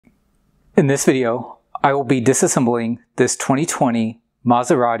In this video, I will be disassembling this 2020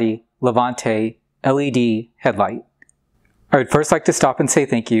 Maserati Levante LED headlight. I would first like to stop and say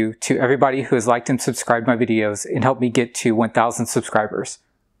thank you to everybody who has liked and subscribed my videos and helped me get to 1,000 subscribers.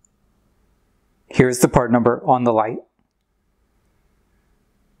 Here's the part number on the light.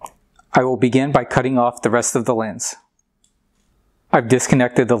 I will begin by cutting off the rest of the lens. I've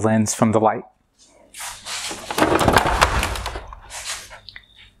disconnected the lens from the light.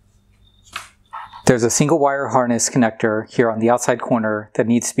 There's a single wire harness connector here on the outside corner that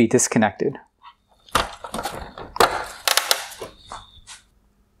needs to be disconnected.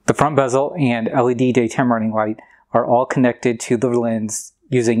 The front bezel and LED daytime running light are all connected to the lens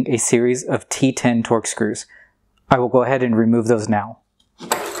using a series of T10 Torx screws. I will go ahead and remove those now.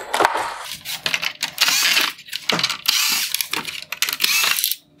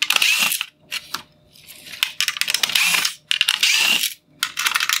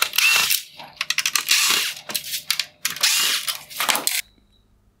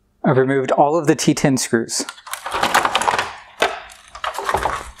 I've removed all of the T10 screws.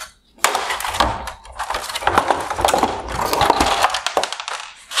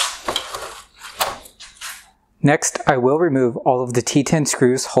 Next, I will remove all of the T10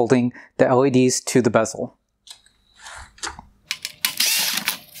 screws holding the LEDs to the bezel.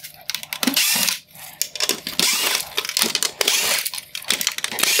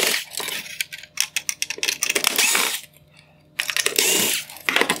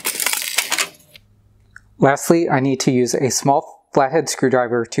 Lastly, I need to use a small flathead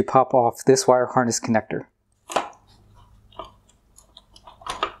screwdriver to pop off this wire harness connector.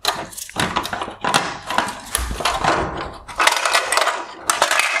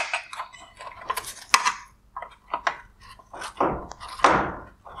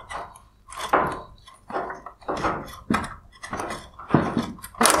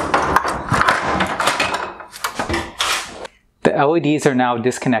 The LEDs are now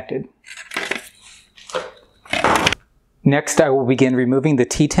disconnected. Next, I will begin removing the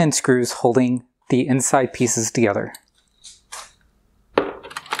T10 screws holding the inside pieces together.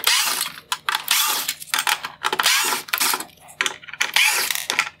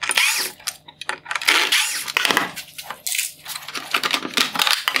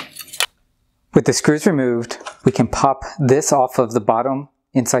 With the screws removed, we can pop this off of the bottom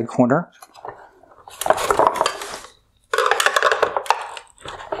inside corner.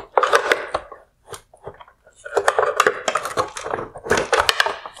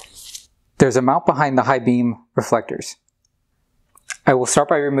 There's a mount behind the high beam reflectors. I will start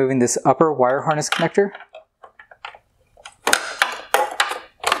by removing this upper wire harness connector.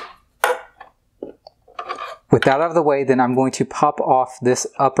 With that out of the way, then I'm going to pop off this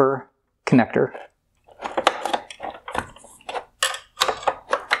upper connector.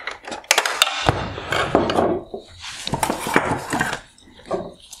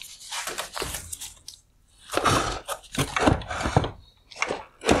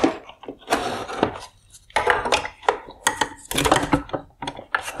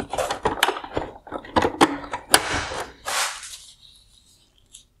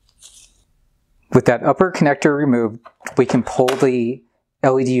 With that upper connector removed, we can pull the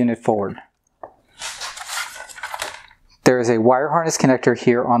LED unit forward. There is a wire harness connector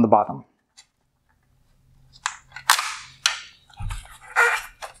here on the bottom.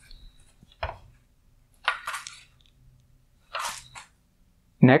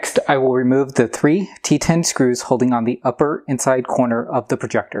 Next, I will remove the 3 T10 screws holding on the upper inside corner of the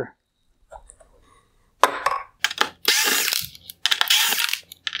projector.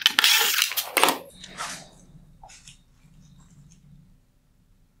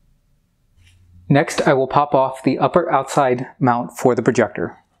 Next, I will pop off the upper outside mount for the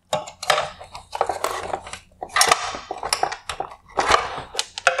projector.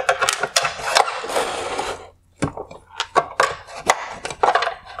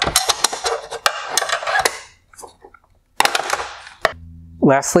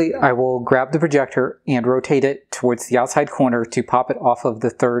 Lastly, I will grab the projector and rotate it towards the outside corner to pop it off of the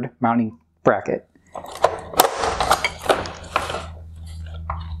third mounting bracket.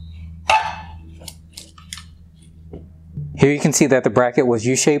 Here you can see that the bracket was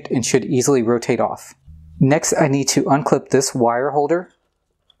U-shaped and should easily rotate off. Next, I need to unclip this wire holder.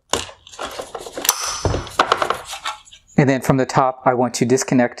 And then from the top, I want to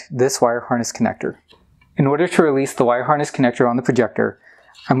disconnect this wire harness connector. In order to release the wire harness connector on the projector,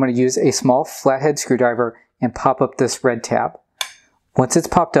 I'm going to use a small flathead screwdriver and pop up this red tab. Once it's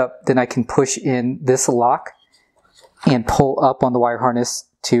popped up, then I can push in this lock and pull up on the wire harness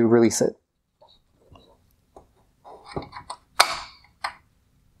to release it.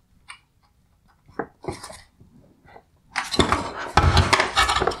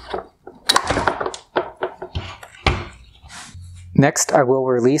 Next, I will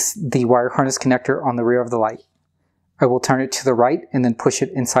release the wire harness connector on the rear of the light. I will turn it to the right and then push it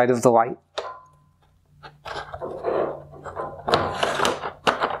inside of the light.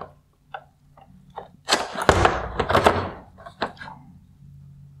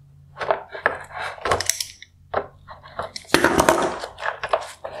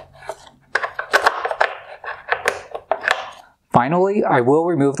 Finally, I will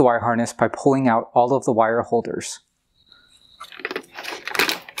remove the wire harness by pulling out all of the wire holders.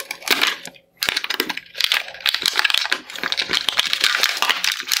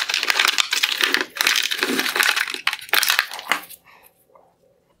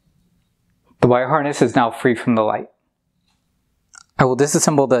 The wire harness is now free from the light. I will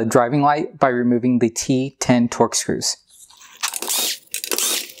disassemble the driving light by removing the T10 Torx screws.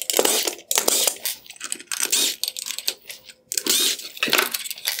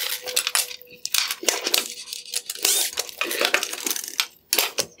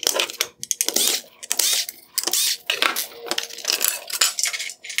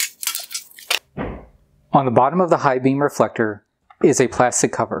 On the bottom of the high beam reflector is a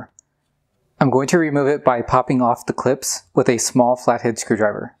plastic cover. I'm going to remove it by popping off the clips with a small flathead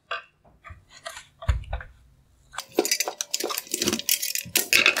screwdriver.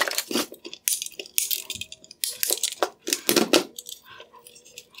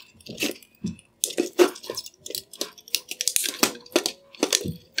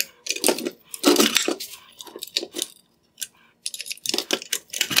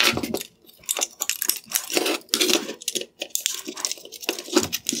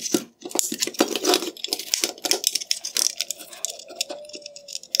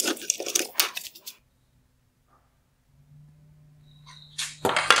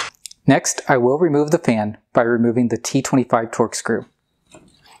 Next, I will remove the fan by removing the T25 Torx screw.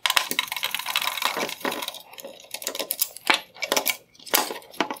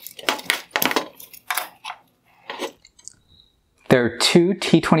 There are two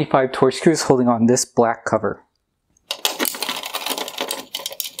T25 Torx screws holding on this black cover.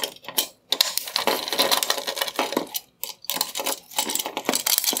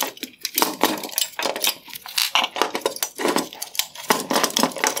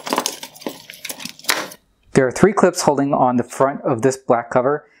 There are 3 clips holding on the front of this black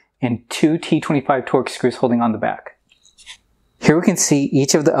cover and 2 T25 Torx screws holding on the back. Here we can see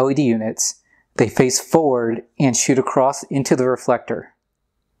each of the LED units. They face forward and shoot across into the reflector.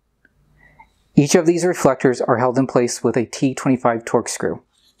 Each of these reflectors are held in place with a T25 Torx screw.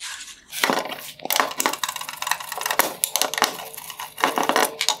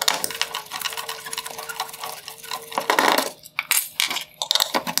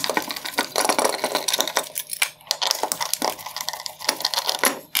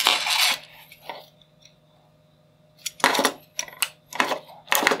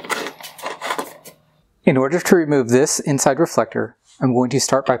 In order to remove this inside reflector, I'm going to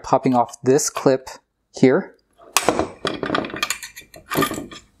start by popping off this clip here.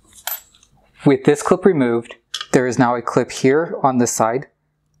 With this clip removed, there is now a clip here on this side,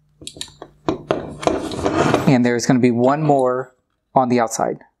 and there's going to be one more on the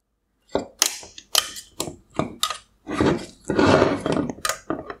outside.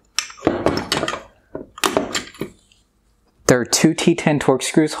 There are 2 T10 Torx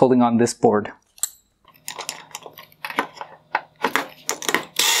screws holding on this board.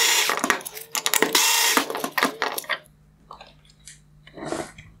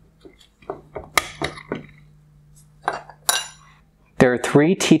 There are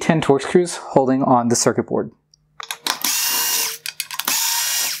 3 T10 Torx screws holding on the circuit board.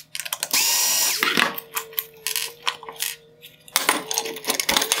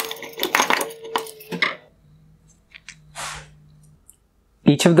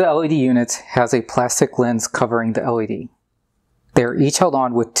 Each of the LED units has a plastic lens covering the LED. They are each held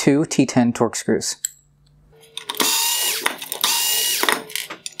on with 2 T10 Torx screws.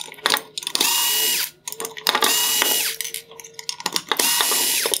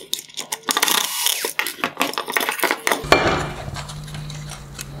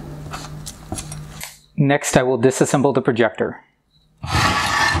 Next, I will disassemble the projector.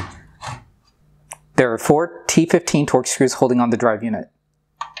 There are 4 T15 Torx screws holding on the drive unit.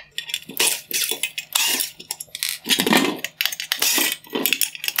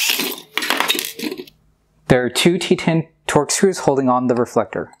 There are 2 T10 Torx screws holding on the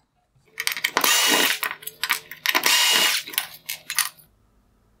reflector.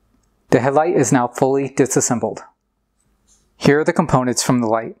 The headlight is now fully disassembled. Here are the components from the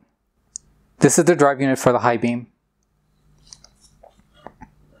light. This is the drive unit for the high beam.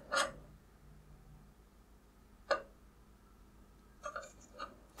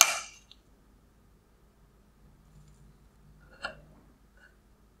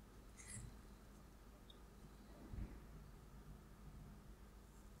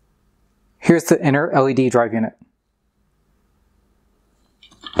 Here's the inner LED drive unit.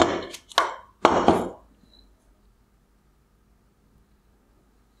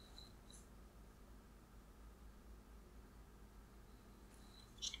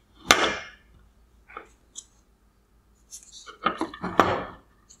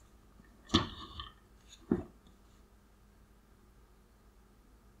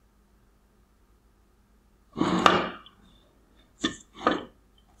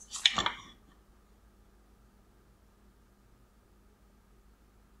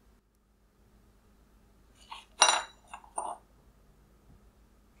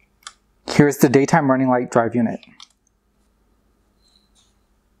 Here's the daytime running light drive unit.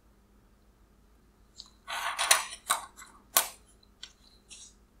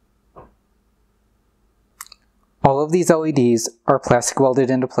 All of these LEDs are plastic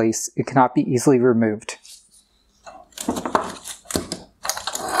welded into place and cannot be easily removed.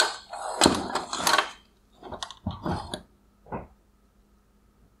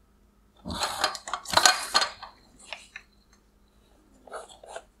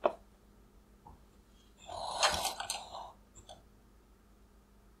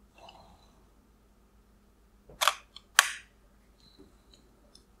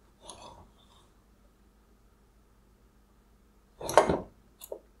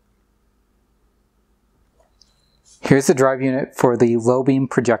 Here's the drive unit for the low beam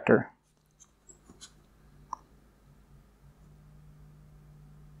projector.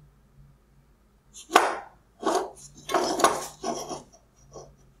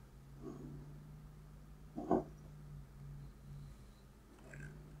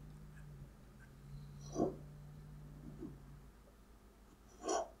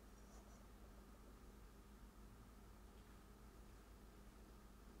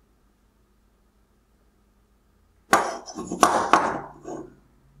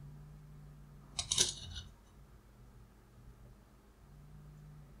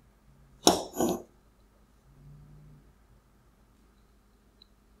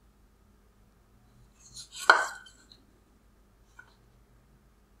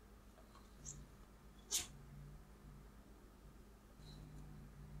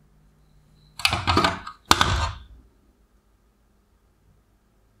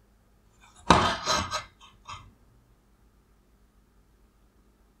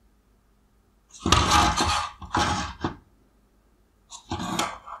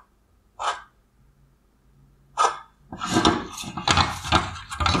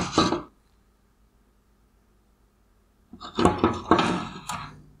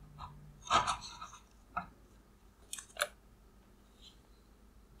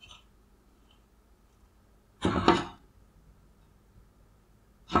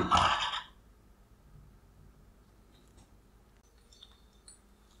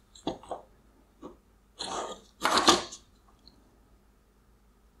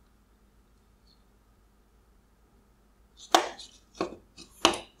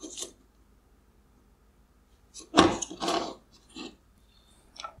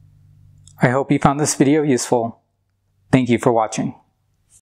 I hope you found this video useful. Thank you for watching.